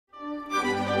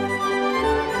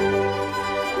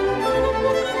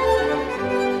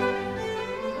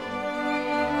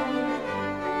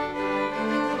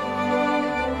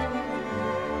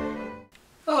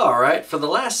for the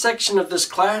last section of this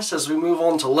class, as we move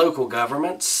on to local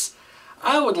governments,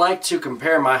 I would like to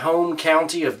compare my home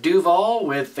county of Duval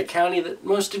with the county that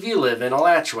most of you live in,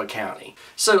 Alachua County.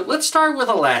 So let's start with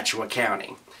Alachua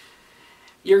County.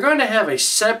 You're going to have a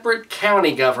separate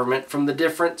county government from the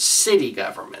different city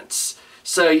governments.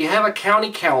 So you have a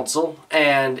county council,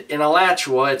 and in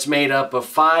Alachua it's made up of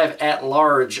 5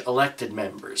 at-large elected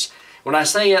members. When I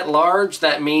say at-large,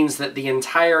 that means that the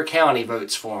entire county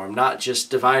votes for them, not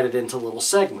just divided into little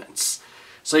segments.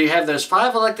 So you have those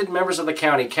 5 elected members of the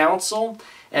county council,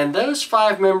 and those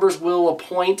 5 members will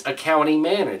appoint a county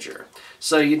manager.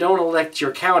 So you don't elect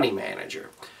your county manager.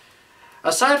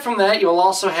 Aside from that, you'll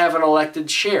also have an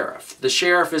elected sheriff. The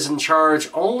sheriff is in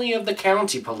charge only of the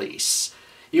county police.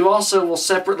 You also will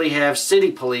separately have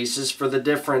city polices for the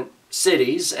different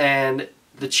cities, and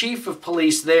the chief of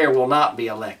police there will not be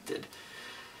elected.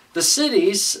 The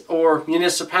cities, or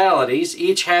municipalities,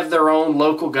 each have their own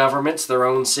local governments, their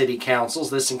own city councils.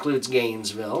 This includes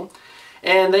Gainesville.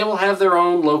 And they will have their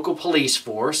own local police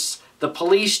force. The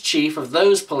police chief of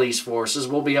those police forces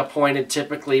will be appointed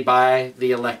typically by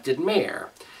the elected mayor.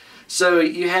 So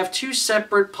you have 2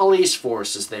 separate police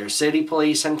forces there, city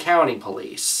police and county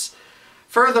police.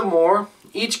 Furthermore,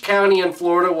 each county in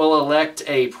Florida will elect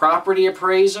a property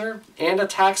appraiser and a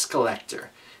tax collector.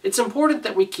 It's important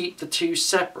that we keep the 2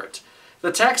 separate.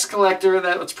 The tax collector,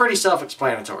 that's pretty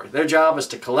self-explanatory. Their job is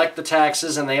to collect the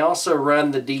taxes, and they also run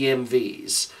the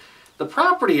DMVs. The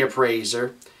property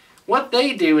appraiser, what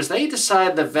they do is they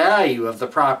decide the value of the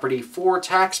property for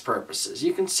tax purposes.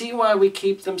 You can see why we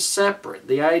keep them separate.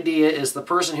 The idea is the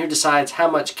person who decides how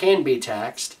much can be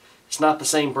taxed is not the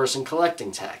same person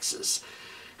collecting taxes.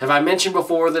 Have I mentioned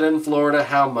before that in Florida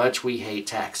how much we hate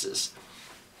taxes?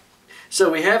 So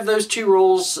we have those 2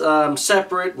 rules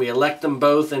separate. We elect them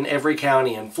both in every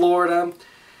county in Florida.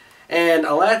 And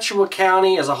Alachua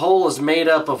County as a whole is made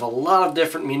up of a lot of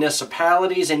different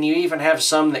municipalities, and you even have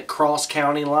some that cross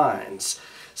county lines.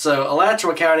 So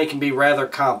Alachua County can be rather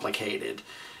complicated.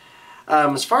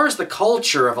 As far as the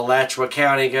culture of Alachua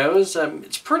County goes,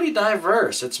 it's pretty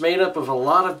diverse. It's made up of a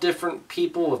lot of different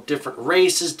people of different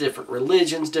races, different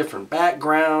religions, different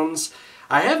backgrounds.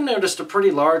 I have noticed a pretty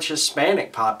large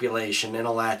Hispanic population in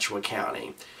Alachua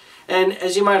County. And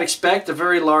as you might expect, a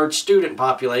very large student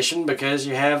population because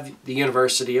you have the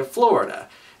University of Florida.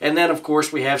 And then, of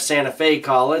course, we have Santa Fe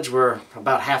College, where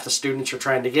about half the students are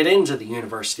trying to get into the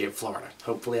University of Florida.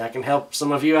 Hopefully I can help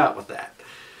some of you out with that.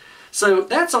 So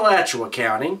that's Alachua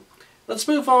County. Let's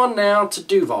move on now to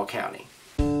Duval County.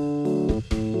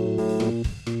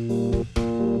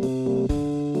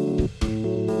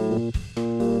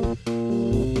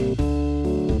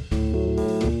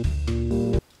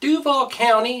 Duval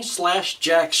County /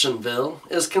 Jacksonville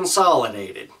is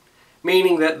consolidated,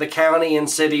 meaning that the county and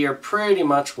city are pretty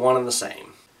much one and the same.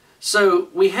 So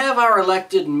we have our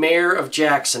elected mayor of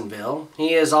Jacksonville.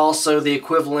 He is also the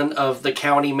equivalent of the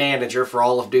county manager for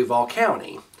all of Duval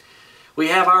County. We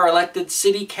have our elected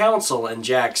city council in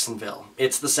Jacksonville.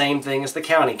 It's the same thing as the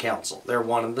county council. They're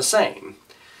one and the same.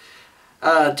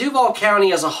 Duval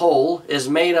County as a whole is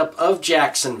made up of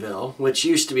Jacksonville, which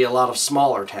used to be a lot of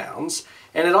smaller towns,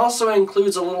 and it also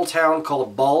includes a little town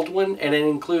called Baldwin, and it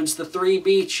includes the 3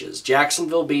 beaches,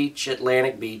 Jacksonville Beach,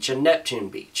 Atlantic Beach, and Neptune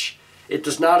Beach. It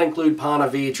does not include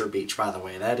Ponte Vedra Beach, by the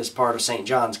way. That is part of St.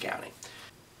 Johns County.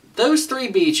 Those 3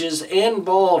 beaches and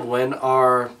Baldwin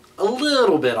are a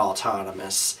little bit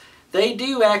autonomous. They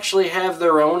do actually have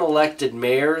their own elected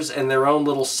mayors and their own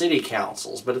little city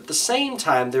councils, but at the same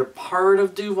time, they're part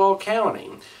of Duval County.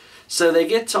 So they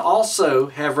get to also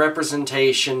have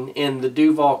representation in the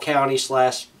Duval County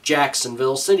 /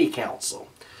 Jacksonville City Council.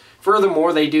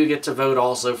 Furthermore, they do get to vote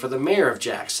also for the mayor of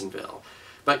Jacksonville.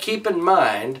 But keep in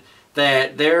mind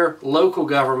that their local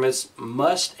governments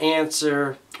must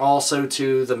answer also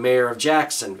to the mayor of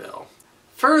Jacksonville.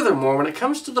 Furthermore, when it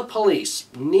comes to the police,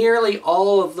 nearly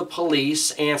all of the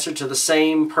police answer to the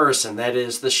same person, that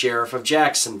is the sheriff of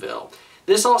Jacksonville.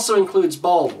 This also includes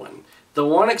Baldwin. The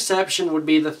one exception would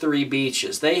be the 3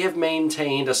 beaches. They have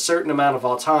maintained a certain amount of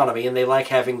autonomy, and they like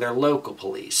having their local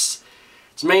police.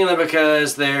 It's mainly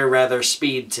because they're rather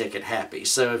speed ticket happy.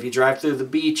 So if you drive through the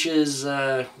beaches,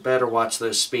 better watch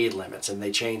those speed limits, and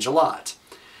they change a lot.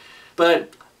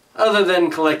 But other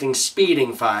than collecting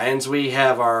speeding fines, we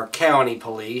have our county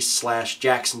police /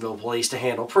 Jacksonville police to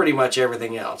handle pretty much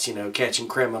everything else, you know, catching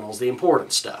criminals, the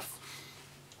important stuff.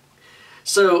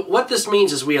 So what this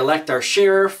means is we elect our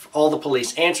sheriff, all the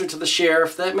police answer to the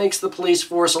sheriff. That makes the police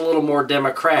force a little more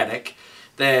democratic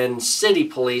than city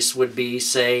police would be,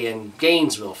 say, in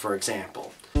Gainesville, for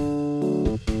example.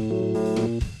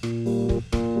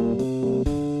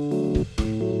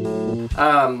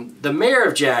 The mayor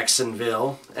of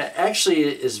Jacksonville actually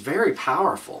is very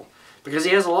powerful because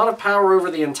he has a lot of power over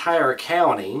the entire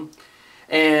county.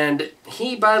 And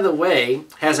he, by the way,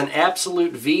 has an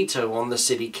absolute veto on the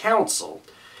city council.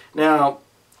 Now,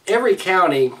 every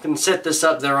county can set this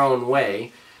up their own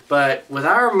way, but with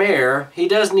our mayor, he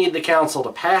does need the council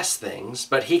to pass things,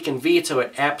 but he can veto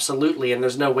it absolutely, and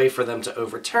there's no way for them to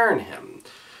overturn him.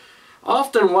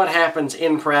 Often what happens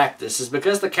in practice is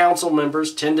because the council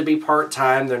members tend to be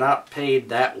part-time, they're not paid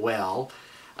that well,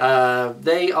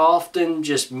 they often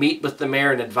just meet with the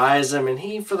mayor and advise him, and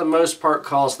he, for the most part,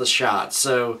 calls the shots.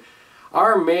 So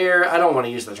our mayor, I don't want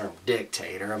to use the term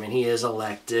dictator. I mean, he is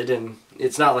elected, and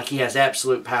it's not like he has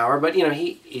absolute power, but, you know,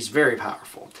 he's very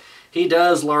powerful. He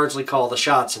does largely call the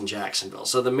shots in Jacksonville.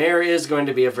 So the mayor is going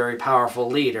to be a very powerful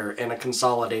leader in a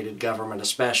consolidated government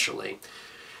especially.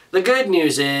 The good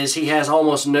news is he has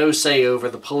almost no say over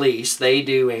the police. They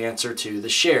do answer to the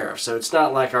sheriff. So it's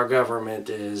not like our government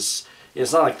is...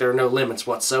 It's not like there are no limits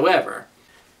whatsoever.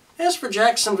 As for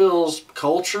Jacksonville's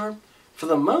culture, for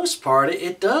the most part,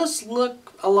 it does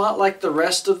look a lot like the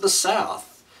rest of the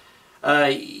South.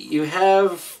 You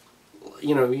have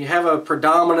a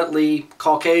predominantly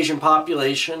Caucasian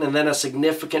population and then a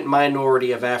significant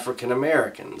minority of African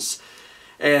Americans.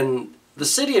 And the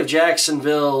city of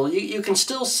Jacksonville, you can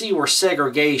still see where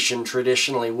segregation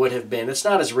traditionally would have been. It's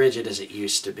not as rigid as it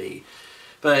used to be.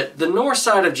 But the north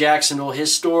side of Jacksonville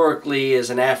historically is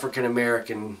an African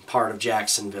American part of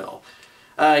Jacksonville.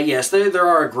 Yes, there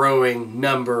are a growing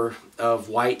number of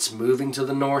whites moving to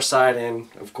the north side and,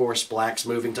 of course, blacks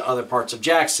moving to other parts of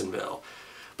Jacksonville.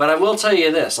 But I will tell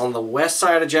you this, on the west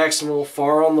side of Jacksonville,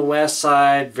 far on the west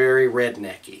side, very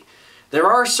rednecky. There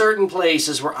are certain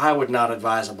places where I would not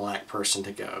advise a black person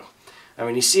to go. I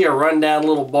mean, you see a rundown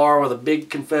little bar with a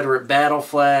big Confederate battle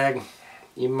flag,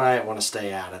 you might want to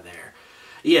stay out of there.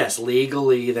 Yes,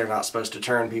 legally they're not supposed to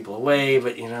turn people away,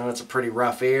 but you know, it's a pretty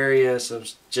rough area, so I'm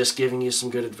just giving you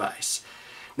some good advice.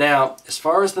 Now, as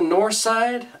far as the north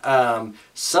side,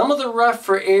 some of the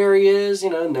rougher areas,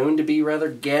 you know, known to be rather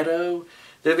ghetto,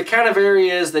 they're the kind of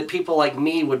areas that people like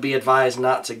me would be advised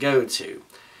not to go to.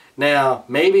 Now,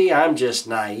 maybe I'm just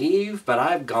naive, but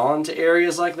I've gone to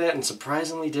areas like that and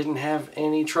surprisingly didn't have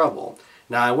any trouble.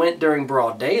 Now, I went during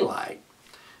broad daylight,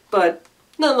 but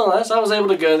nonetheless, I was able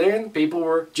to go there and people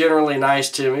were generally nice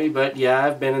to me, but yeah,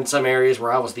 I've been in some areas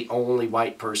where I was the only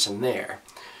white person there.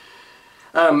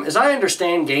 As I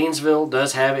understand, Gainesville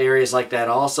does have areas like that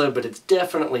also, but it's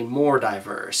definitely more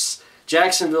diverse.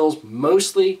 Jacksonville's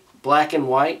mostly black and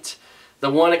white. The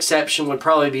one exception would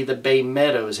probably be the Bay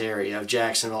Meadows area of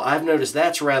Jacksonville. I've noticed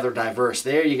that's rather diverse.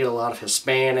 There you get a lot of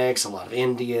Hispanics, a lot of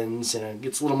Indians, and it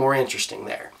gets a little more interesting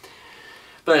there.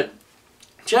 But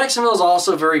Jacksonville is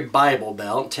also very Bible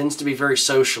Belt, tends to be very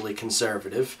socially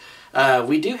conservative.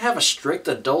 We do have a strict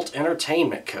adult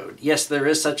entertainment code. Yes, there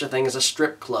is such a thing as a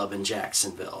strip club in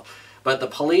Jacksonville, but the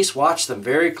police watch them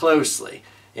very closely.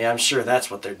 Yeah, I'm sure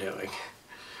that's what they're doing.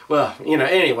 Well, you know,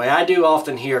 anyway, I do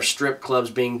often hear strip clubs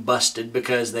being busted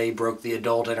because they broke the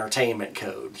adult entertainment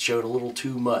code, showed a little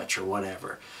too much or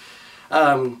whatever.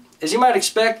 As you might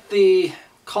expect, the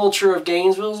culture of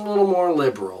Gainesville is a little more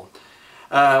liberal.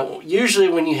 Usually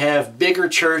when you have bigger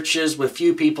churches with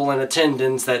few people in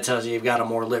attendance, that tells you you've got a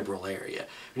more liberal area.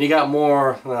 When you got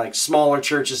more like smaller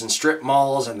churches and strip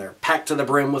malls and they're packed to the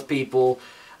brim with people,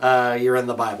 you're in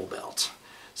the Bible Belt.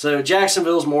 So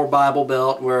Jacksonville's more Bible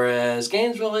Belt, whereas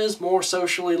Gainesville is more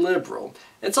socially liberal.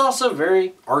 It's also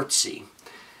very artsy.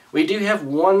 We do have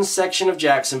one section of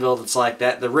Jacksonville that's like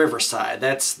that, the Riverside.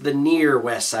 That's the near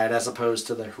west side as opposed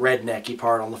to the rednecky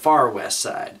part on the far west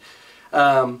side.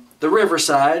 The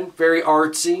Riverside, very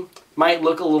artsy, might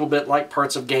look a little bit like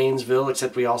parts of Gainesville,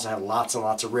 except we also have lots and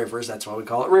lots of rivers. That's why we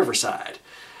call it Riverside.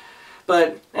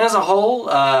 But as a whole,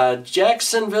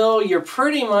 Jacksonville, you're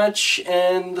pretty much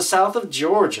in the south of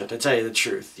Georgia, to tell you the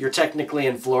truth. You're technically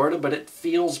in Florida, but it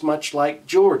feels much like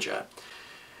Georgia.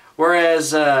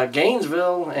 Whereas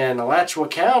Gainesville and Alachua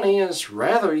County is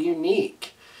rather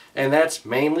unique. And that's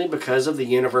mainly because of the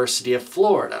University of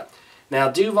Florida. Now,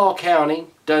 Duval County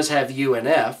does have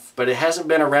UNF, but it hasn't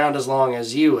been around as long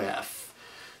as UF.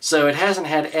 So it hasn't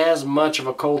had as much of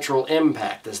a cultural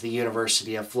impact as the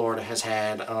University of Florida has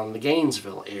had on the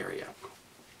Gainesville area.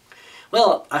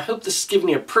 Well, I hope this has given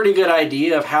you a pretty good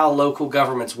idea of how local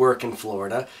governments work in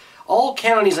Florida. All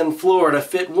counties in Florida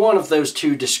fit one of those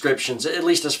two descriptions, at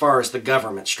least as far as the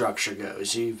government structure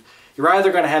goes. You're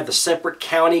either going to have the separate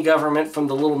county government from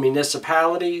the little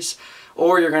municipalities,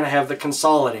 or you're going to have the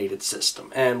consolidated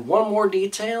system. And one more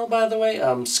detail, by the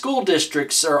way, school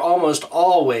districts are almost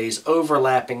always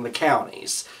overlapping the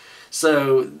counties.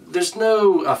 So there's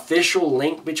no official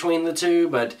link between the two,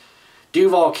 but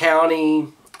Duval County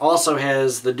also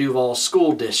has the Duval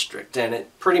School District, and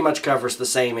it pretty much covers the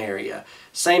same area.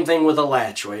 Same thing with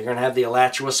Alachua. You're going to have the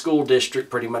Alachua School District,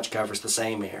 pretty much covers the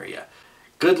same area.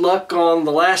 Good luck on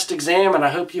the last exam, and I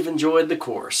hope you've enjoyed the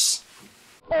course.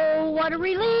 Oh, what a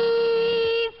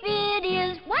relief it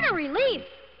is! What a relief!